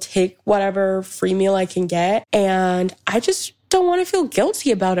enough, will take whatever free meal I can get. And I just don't want to feel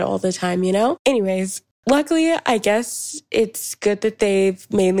guilty about it all the time, you know? Anyways, luckily, I guess it's good that they've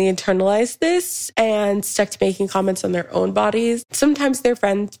mainly internalized this and stuck to making comments on their own bodies. Sometimes their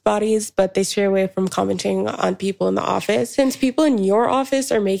friends' bodies, but they stray away from commenting on people in the office. Since people in your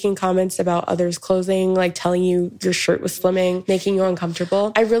office are making comments about others' clothing, like telling you your shirt was slimming, making you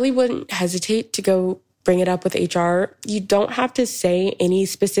uncomfortable, I really wouldn't hesitate to go bring it up with HR. You don't have to say any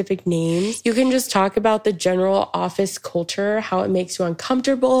specific names. You can just talk about the general office culture, how it makes you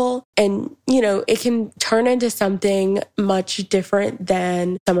uncomfortable. And, you know, it can turn into something much different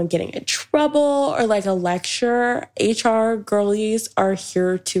than someone getting in trouble or like a lecture. HR girlies are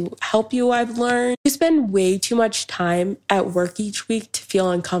here to help you, I've learned. You spend way too much time at work each week to feel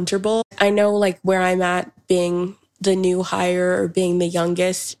uncomfortable. I know like where I'm at being the new hire or being the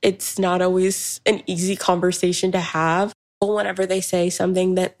youngest, it's not always an easy conversation to have. Whenever they say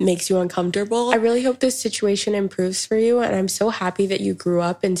something that makes you uncomfortable, I really hope this situation improves for you. And I'm so happy that you grew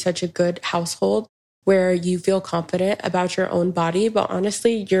up in such a good household where you feel confident about your own body. But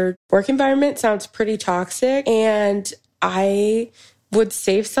honestly, your work environment sounds pretty toxic. And I would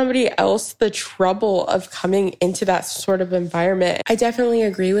save somebody else the trouble of coming into that sort of environment. I definitely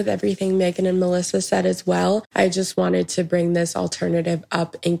agree with everything Megan and Melissa said as well. I just wanted to bring this alternative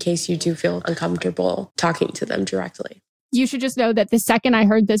up in case you do feel uncomfortable talking to them directly. You should just know that the second I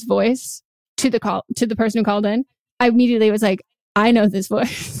heard this voice to the person who called in, I immediately was like, I know this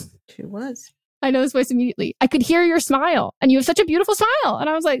voice. She was. I know this voice immediately. I could hear your smile and you have such a beautiful smile. And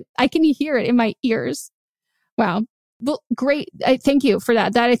I was like, I can hear it in my ears. Wow. Well, great. Thank you for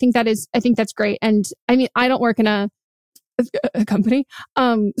that. I think that's great. And I mean, I don't work in a company.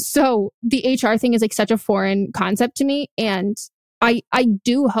 So the HR thing is like such a foreign concept to me. And I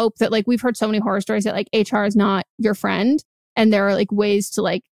do hope that like we've heard so many horror stories that like HR is not your friend. And there are like ways to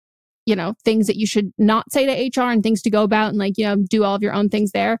like, you know, things that you should not say to HR and things to go about and like, you know, do all of your own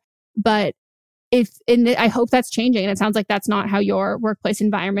things there. But I hope that's changing. And it sounds like that's not how your workplace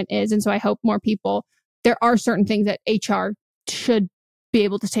environment is. And so I hope more people, there are certain things that HR should be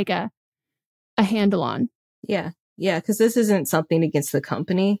able to take a handle on. Yeah. Yeah. Because this isn't something against the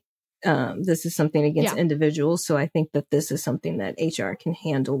company. This is something against individuals. So I think that this is something that HR can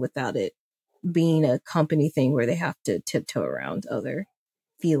handle without it being a company thing where they have to tiptoe around other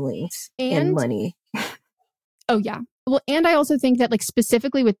feelings and money. Oh, yeah. Well, and I also think that like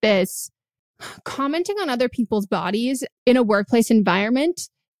specifically with this, commenting on other people's bodies in a workplace environment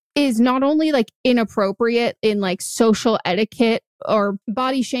is not only like inappropriate in like social etiquette or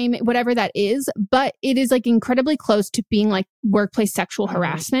body shame, whatever that is, but it is like incredibly close to being like workplace sexual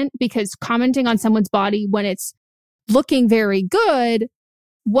harassment, because commenting on someone's body when it's looking very good,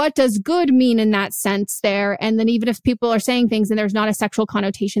 what does good mean in that sense there? And then even if people are saying things and there's not a sexual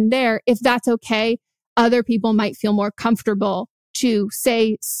connotation there, if that's okay, other people might feel more comfortable to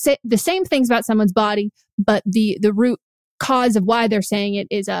say the same things about someone's body, but the root cause of why they're saying it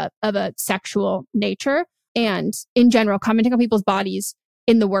is of a sexual nature. And in general, commenting on people's bodies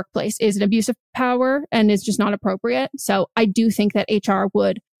in the workplace is an abuse of power and is just not appropriate. So I do think that HR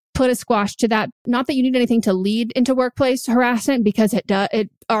would put a squash to that. Not that you need anything to lead into workplace harassment, because it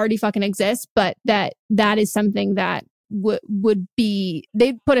already fucking exists, but that is something that would be,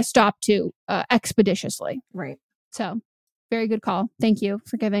 they'd put a stop to expeditiously. Right. So very good call. Thank you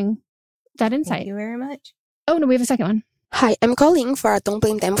for giving that insight. Thank you very much. Oh, no, we have a second one. Hi, I'm calling for a Don't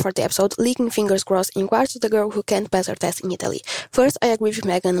Blame Them for the episode Leaking Fingers Crossed in regards to the girl who can't pass her test in Italy. First, I agree with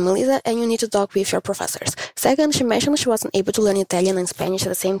Megan and Melissa, and you need to talk with your professors. Second, she mentioned she wasn't able to learn Italian and Spanish at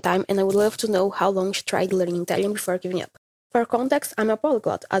the same time, and I would love to know how long she tried learning Italian before giving up. For context, I'm a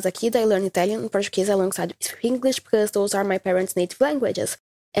polyglot. As a kid, I learned Italian and Portuguese alongside with English because those are my parents' native languages.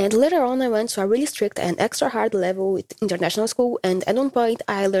 And later on, I went to a really strict and extra hard level with international school, and at one point,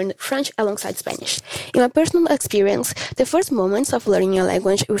 I learned French alongside Spanish. In my personal experience, the first moments of learning a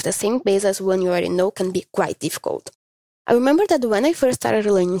language with the same base as one you already know can be quite difficult. I remember that when I first started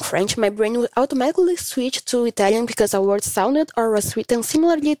learning French, my brain would automatically switch to Italian because a word sounded or was written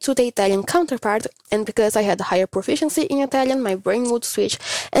similarly to the Italian counterpart, and because I had higher proficiency in Italian, my brain would switch,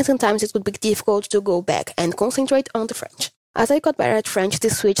 and sometimes it would be difficult to go back and concentrate on the French. As I got better at French,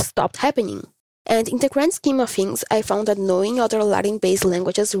 this switch stopped happening. And in the grand scheme of things, I found that knowing other Latin-based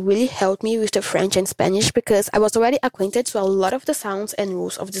languages really helped me with the French and Spanish because I was already acquainted to a lot of the sounds and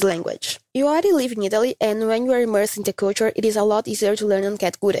rules of this language. You already live in Italy, and when you are immersed in the culture, it is a lot easier to learn and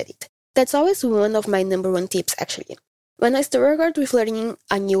get good at it. That's always one of my number one tips, actually. When I struggled with learning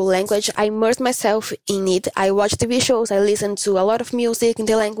a new language, I immersed myself in it. I watched TV shows, I listened to a lot of music in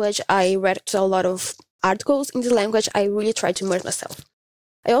the language, I read a lot of articles in the language. I really try to immerse myself.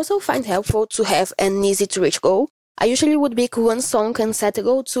 I also find helpful to have an easy-to-reach goal. I usually would pick one song and set a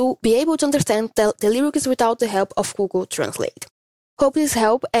goal to be able to understand the lyrics without the help of Google Translate. Hope this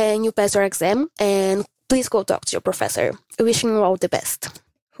helps and you pass your exam, and please go talk to your professor. Wishing you all the best.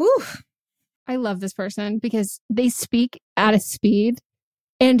 Whew. I love this person because they speak at a speed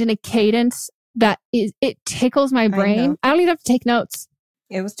and in a cadence that it tickles my brain. I don't even have to take notes.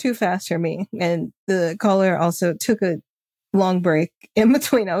 It was too fast for me. And the caller also took a long break in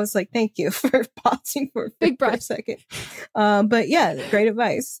between. I was like, thank you for pausing for a second. But yeah, great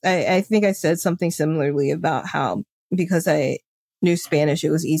advice. I think I said something similarly about how, because I knew Spanish,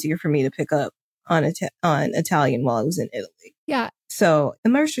 it was easier for me to pick up on Italian while I was in Italy. Yeah. So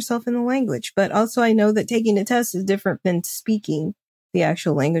immerse yourself in the language. But also I know that taking a test is different than speaking the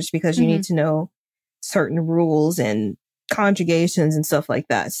actual language because you need to know certain rules and conjugations and stuff like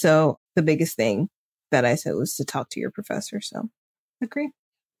that. So the biggest thing that I said was to talk to your professor. So agree.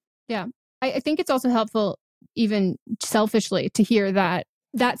 Yeah. I think it's also helpful, even selfishly, to hear that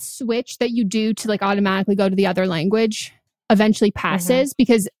switch that you do to like automatically go to the other language eventually passes,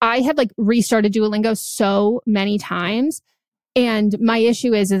 because I have like restarted Duolingo so many times. And my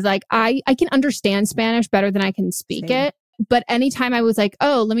issue is like, I can understand Spanish better than I can speak it. But anytime I was like,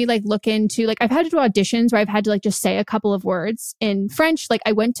 oh, let me like look into, like, I've had to do auditions where I've had to like just say a couple of words in French. Like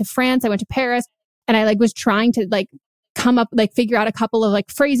I went to France, I went to Paris, and I like was trying to like come up, like figure out a couple of like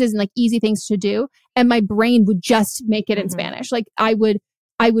phrases and like easy things to do. And my brain would just make it in Spanish. Like I would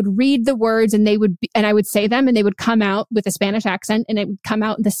read the words and and I would say them and they would come out with a Spanish accent, and it would come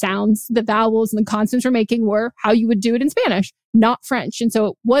out, the sounds, the vowels and the consonants we're making were how you would do it in Spanish, not French. And so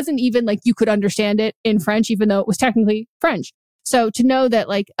it wasn't even like you could understand it in French, even though it was technically French. So to know that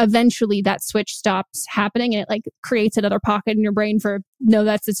like eventually that switch stops happening and it like creates another pocket in your brain for, no,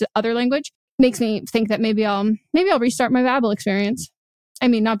 that's this other language, makes me think that maybe I'll restart my Babbel experience. I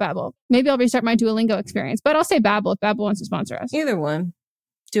mean, not Babbel. Maybe I'll restart my Duolingo experience, but I'll say Babbel if Babbel wants to sponsor us. Either one.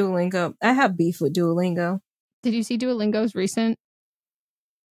 Duolingo. I have beef with Duolingo. Did you see Duolingo's recent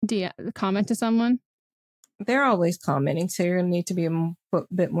comment to someone? They're always commenting, so you're going to need to be a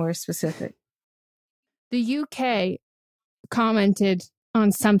bit more specific. The UK commented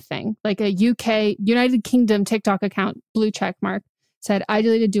on something, like a UK, United Kingdom TikTok account, blue check mark, said, I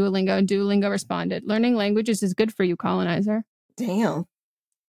deleted Duolingo, and Duolingo responded, learning languages is good for you, colonizer. Damn.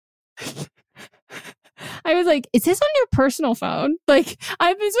 I was like, is this on your personal phone? Like,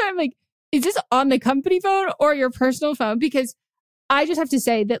 I'm like, is this on the company phone or your personal phone? Because I just have to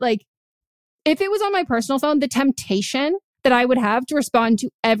say that, like, if it was on my personal phone, the temptation that I would have to respond to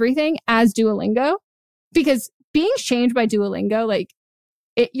everything as Duolingo, because being shamed by Duolingo, like,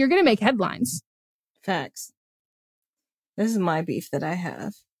 you're going to make headlines. Facts. This is my beef that I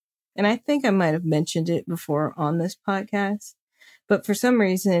have. And I think I might have mentioned it before on this podcast, but for some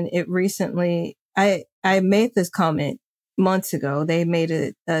reason, it recently, I made this comment months ago. They made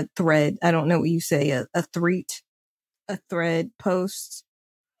a thread. I don't know what you say, a threat a thread post.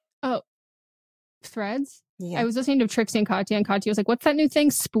 Oh, Threads? Yeah. I was listening to Trixie and Katya was like, what's that new thing?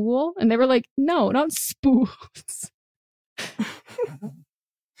 Spool? And they were like, no, not spools.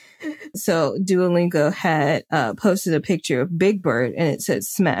 So Duolingo had posted a picture of Big Bird and it said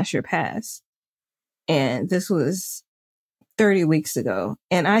smash or pass. And this was 30 weeks ago.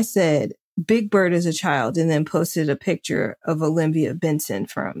 And I said, Big Bird is a child, and then posted a picture of Olympia Benson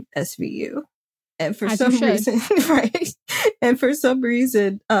from SVU. And for some reason, right? And for some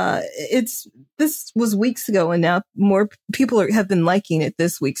reason, this was weeks ago, and now more people have been liking it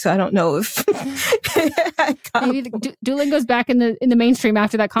this week. So I don't know if maybe Duolingo's back in the mainstream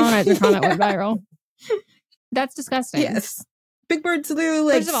after that colonizer comment went viral. That's disgusting. Yes, Big Bird's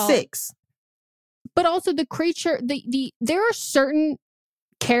literally like 6. But also the creature, there are certain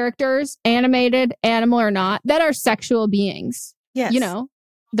characters, animated, animal or not, that are sexual beings. Yes. You know,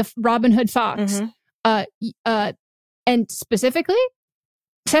 the Robin Hood fox. And specifically,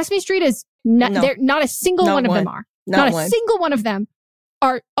 Sesame Street is not, not a single one of them are. Not a single one of them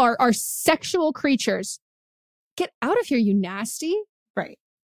are sexual creatures. Get out of here, you nasty. Right.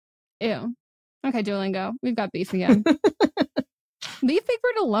 Ew. Okay, Duolingo, we've got beef again. Leave Big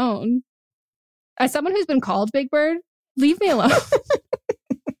Bird alone. As someone who's been called Big Bird, leave me alone.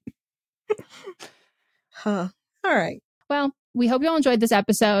 All right. Well, we hope you all enjoyed this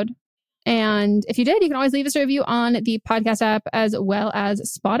episode. And if you did, you can always leave us a review on the podcast app as well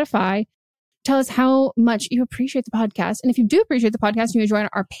as Spotify. Tell us how much you appreciate the podcast. And if you do appreciate the podcast and you join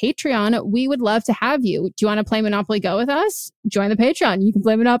our Patreon, we would love to have you. Do you want to play Monopoly Go with us? Join the Patreon. You can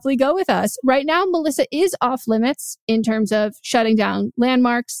play Monopoly Go with us. Right now, Melissa is off limits in terms of shutting down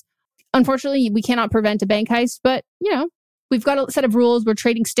landmarks. Unfortunately, we cannot prevent a bank heist, but, you know, we've got a set of rules. We're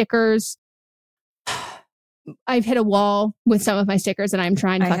trading stickers. I've hit a wall with some of my stickers that I'm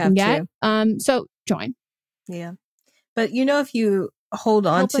trying to fucking get. So join. Yeah. But, you know, if you hold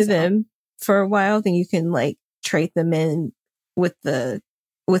on to them for a while, then you can like trade them in with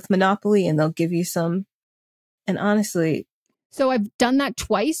Monopoly and they'll give you some. And honestly, so I've done that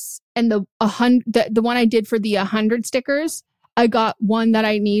twice, and the one I did for the 100 stickers, I got one that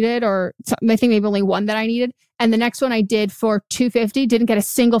I needed, or I think maybe only one that I needed. And the next one I did for 250, didn't get a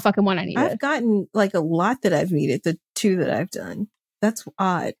single fucking one I needed. I've gotten like a lot that I've needed, the 2 that I've done. That's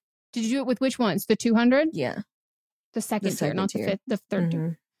odd. Did you do it with which ones? The 200? Yeah. The second tier, not the fifth, the third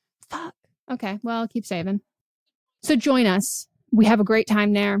tier. Fuck. Okay. Well, keep saving. So join us. We have a great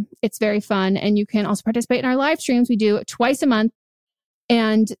time there. It's very fun. And you can also participate in our live streams. We do twice a month.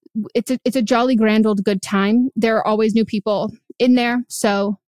 And it's a jolly grand old good time. There are always new people in there.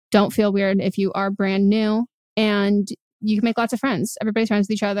 So don't feel weird if you are brand new. And you can make lots of friends. Everybody's friends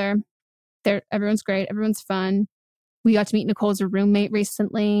with each other. Everyone's great. Everyone's fun. We got to meet Nicole as a roommate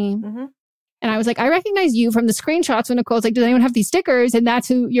recently. Mm-hmm. And I was like, I recognize you from the screenshots when Nicole's like, does anyone have these stickers? And that's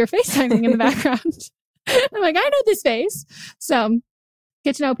who you're FaceTiming in the background. I'm like, I know this face. So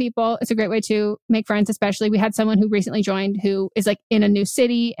get to know people. It's a great way to make friends, especially. We had someone who recently joined who is like in a new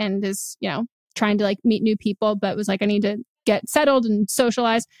city and is, you know, trying to like meet new people, but was like, I need to get settled and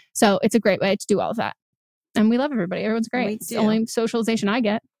socialize. So it's a great way to do all of that. And we love everybody. Everyone's great. It's the only socialization I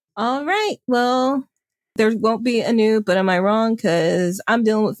get. All right. Well, there won't be a new, but am I wrong? Because I'm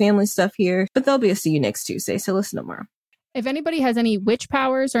dealing with family stuff here. But there'll be a see you next Tuesday. So listen tomorrow. If anybody has any witch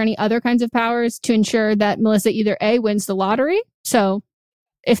powers or any other kinds of powers to ensure that Melissa either A, wins the lottery. So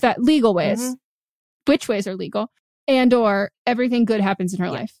if that legal ways, which ways are legal, and or everything good happens in her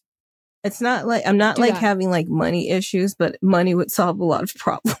life. It's not like, I'm not like having like money issues, but money would solve a lot of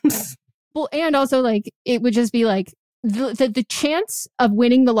problems. Well, and also like, it would just be like the chance of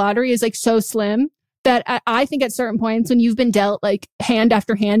winning the lottery is like so slim that I think at certain points when you've been dealt like hand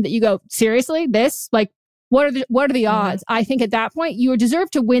after hand that you go, seriously, this, like, what are the odds? I think at that point you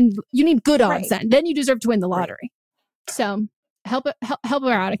deserve to win. You need good odds then you deserve to win the lottery. So help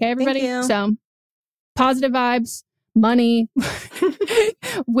her out. Okay, everybody. So positive vibes, money,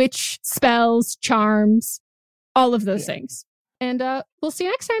 witch spells, charms, all of those things. And we'll see you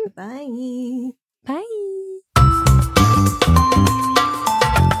next time. Bye. Bye.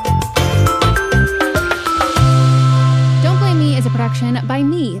 Don't Blame Me is a production by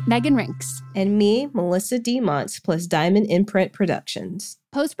me, Megan Rinks. And me, Melissa D. Montz, plus Diamond Imprint Productions.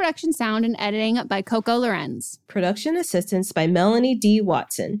 Post-production sound and editing by Coco Lorenz. Production assistance by Melanie D.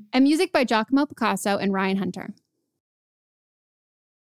 Watson. And music by Giacomo Picasso and Ryan Hunter.